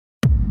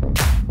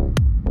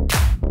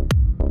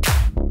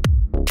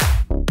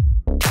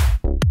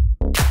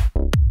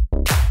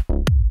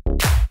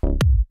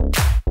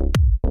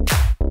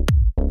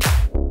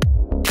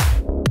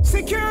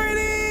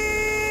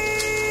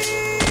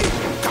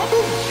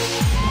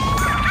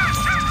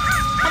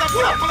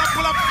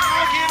pull up,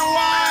 fucking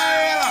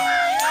wild.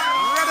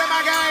 Rhythm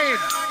again.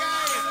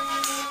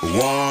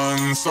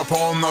 Once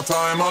upon a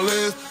time, a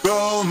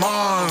little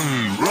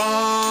man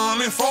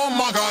running from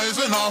my guys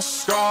in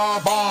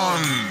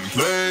Azkaban,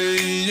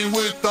 playing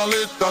with a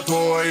little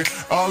toy,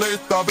 a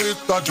little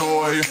bit of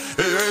joy.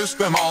 Here's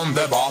the man,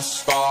 the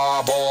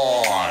basta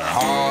boy,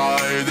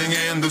 hiding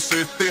in the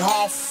city,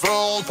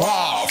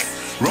 Hufflepuff,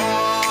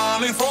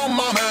 running from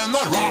my men,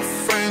 a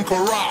rough and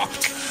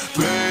corrupt.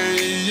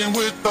 Playing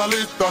with a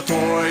little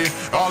toy,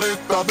 a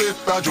little bit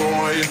of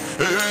joy.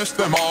 Here's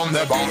the man,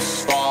 the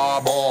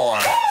basta boy.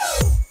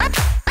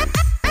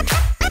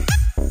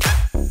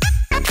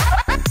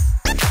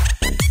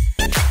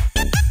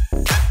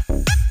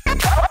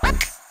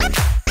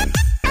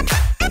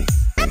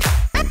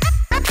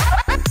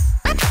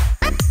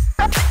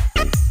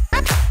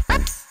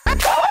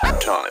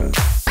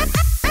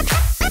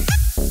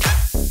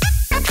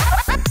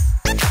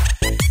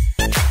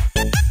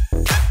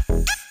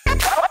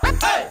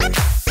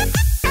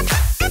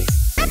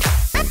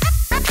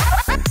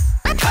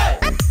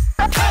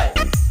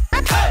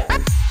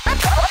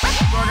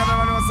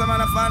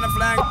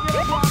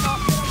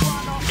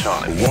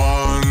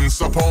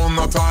 Once upon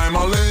a time,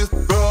 a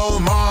little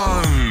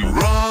man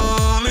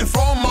running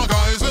from my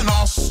guys in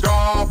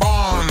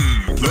Azkaban,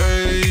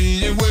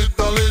 playing with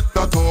a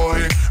little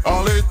toy,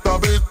 a little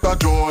bit of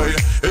joy.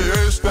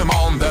 Here's the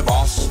man, the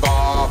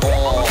basta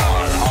boy,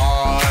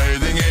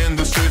 hiding in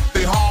the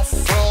city,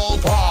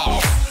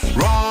 Hufflepuff,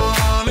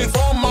 running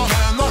from my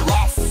men, a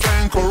rough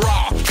and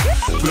corrupt.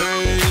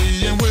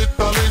 Playing with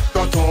a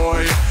little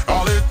toy,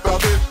 a little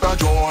bit of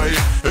joy.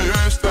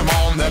 Here's the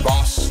man, the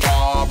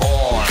basta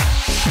boy.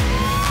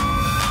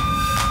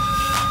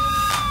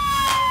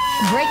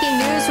 Breaking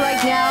news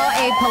right now,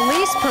 a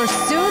police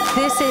pursuit.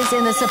 This is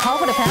in the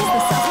Sepulveda to pass the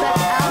suspect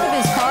out of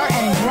his car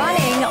and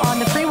running on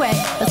the freeway.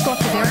 Let's go up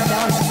to Derek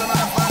Bellers.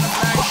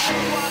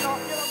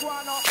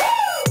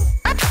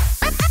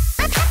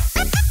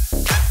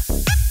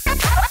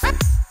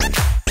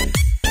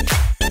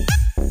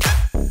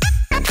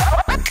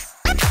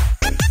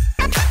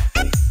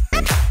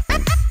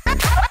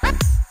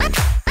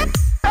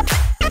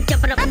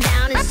 Jumping up and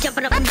down, it's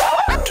jumping up and down.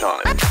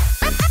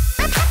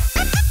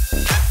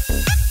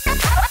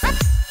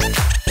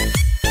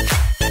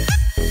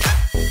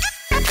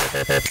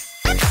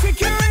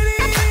 Security!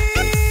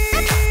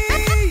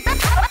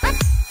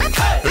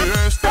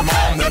 Here's the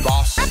man, the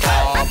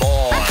basta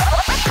boy.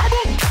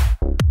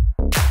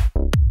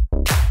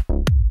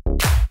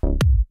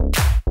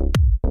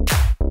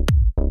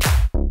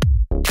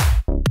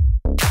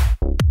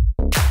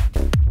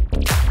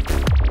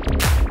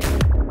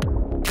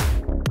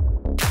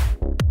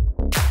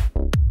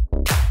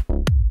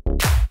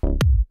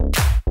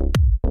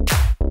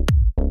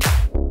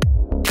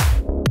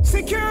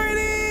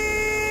 Security!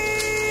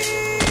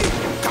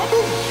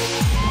 Kaboom!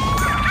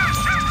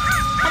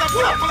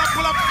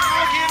 Pull up,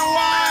 fucking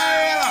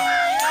wild.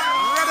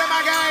 Rhythm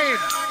again.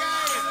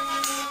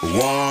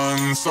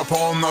 Once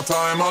upon a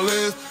time, a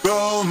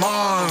little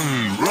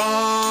man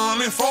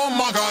running from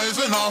my guys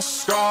in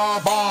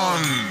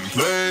Azkaban,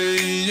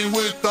 playing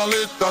with a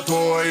little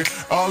toy,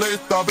 a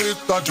little bit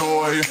of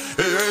joy.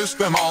 Here's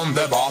the man,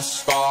 the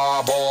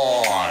basta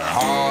boy,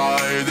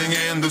 hiding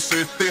in the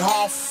city,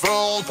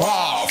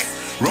 Hufflepuff,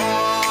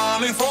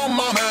 running from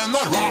my men,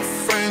 a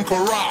rough and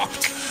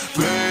corrupt.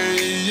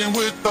 Playing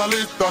with a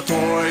little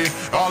toy,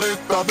 a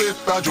little bit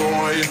of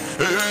joy.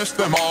 Here's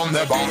the man,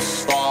 the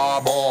basta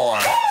boy.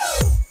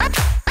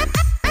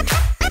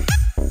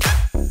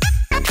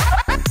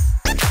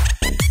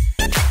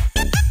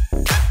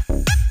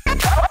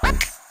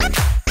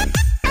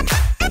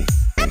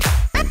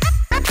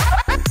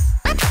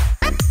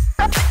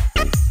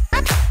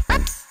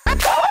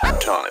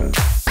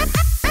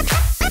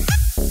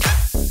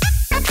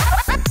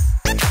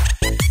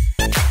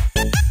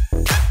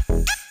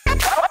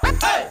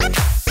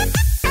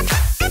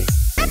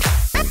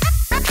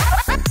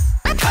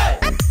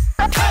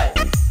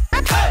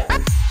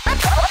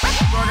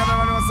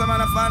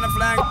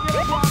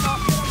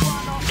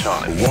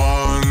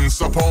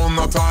 Once upon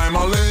a time,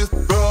 a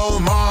little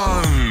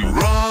man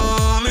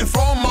running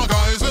from my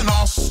guys in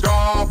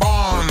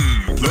Azkaban,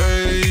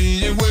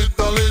 playing with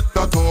a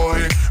little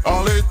toy,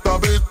 a little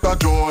bit of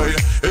joy.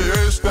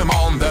 Here's the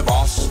man, the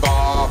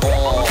basta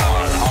boy,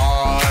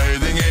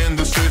 hiding in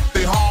the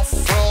city,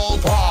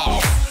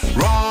 Hufflepuff,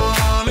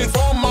 running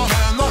from my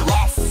men, a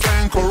rough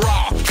and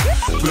corrupt.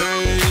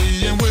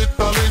 Playing with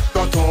a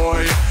little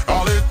toy,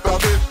 a little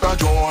bit of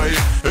joy.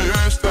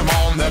 Here's the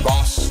man, the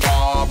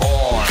basta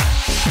boy.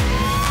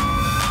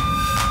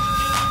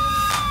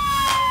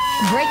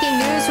 Breaking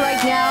news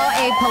right now,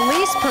 a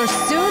police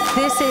pursuit.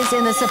 This is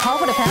in the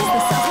Sepulveda to pass the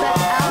suspect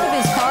out of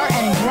his car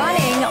and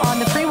running on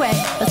the freeway.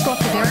 Let's go up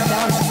to Derek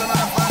Bellers.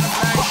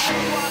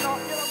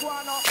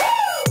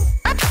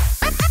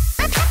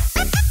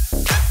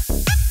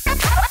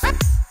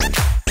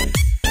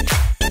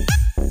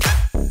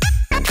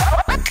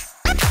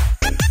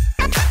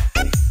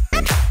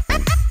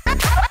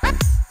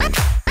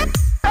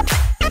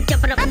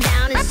 Jumping up and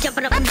down, it's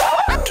jumping up and down.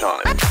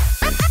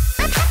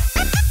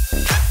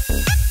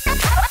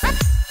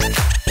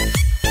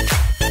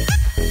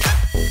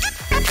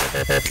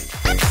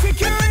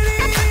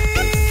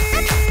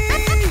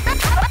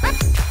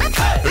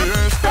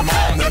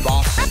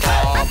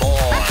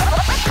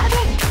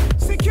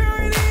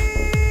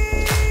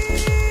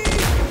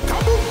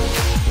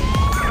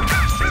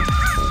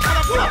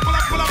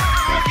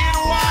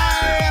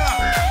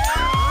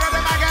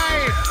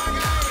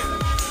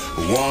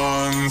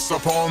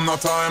 upon a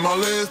time a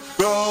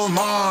little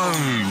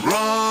man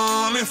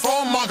running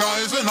from my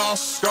guys in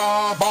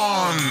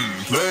Azkaban,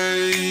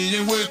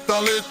 playing with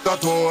a little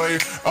toy,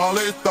 a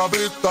little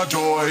bit of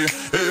joy.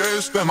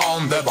 Here's the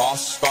man, the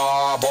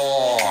Basta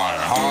boy,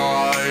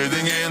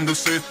 hiding in the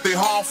city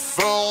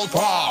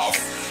Hufflepuff,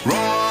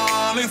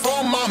 running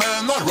from my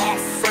men are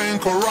rough and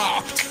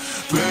corrupt,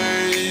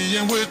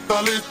 playing with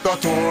a little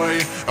toy,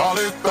 a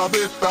little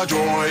bit of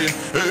joy.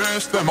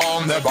 Here's the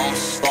man, the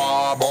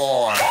Basta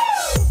boy.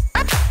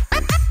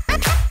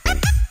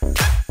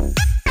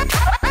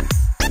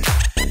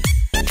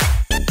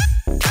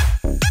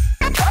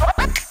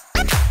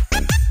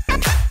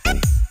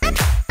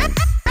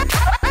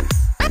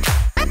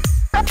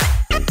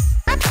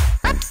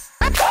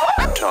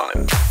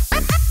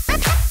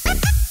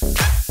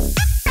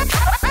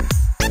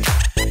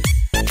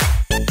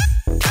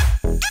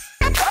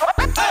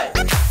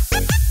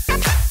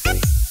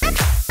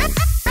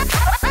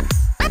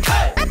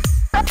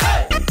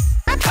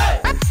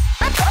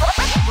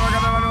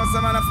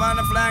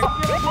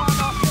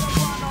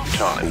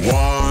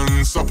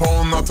 Once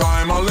upon a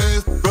time a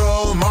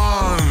little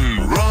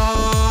man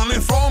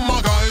running from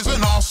my guys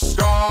in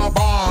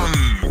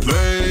Azkaban,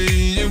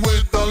 playing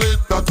with a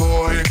little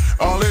toy,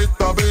 a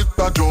little bit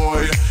of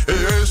joy.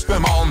 Here's the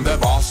man, the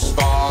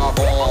Basta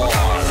boy,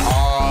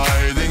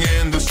 hiding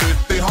in the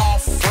city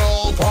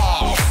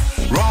Hufflepuff,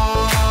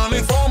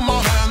 running from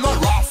my men are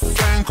rough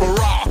and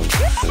corrupt,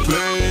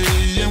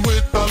 playing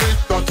with a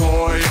little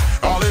toy,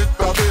 a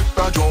little bit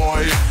of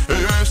joy.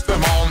 Here's the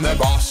man, the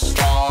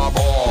Basta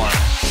boy.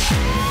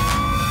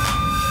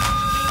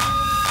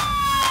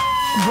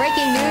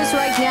 Breaking news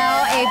right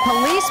now, a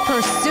police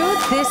pursuit.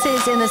 This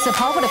is in the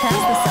Sepulveda Pass.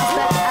 The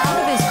suspect out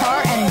of his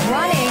car and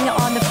running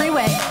on the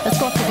freeway. Let's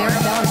go up to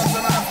Derek Miller.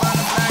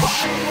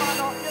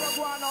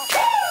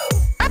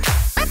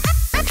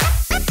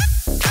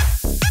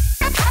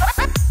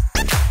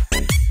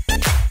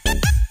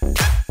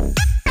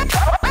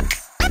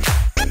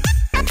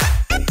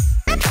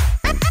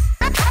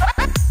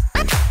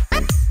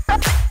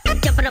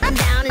 Jumping up and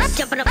down and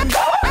jumping up and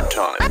down.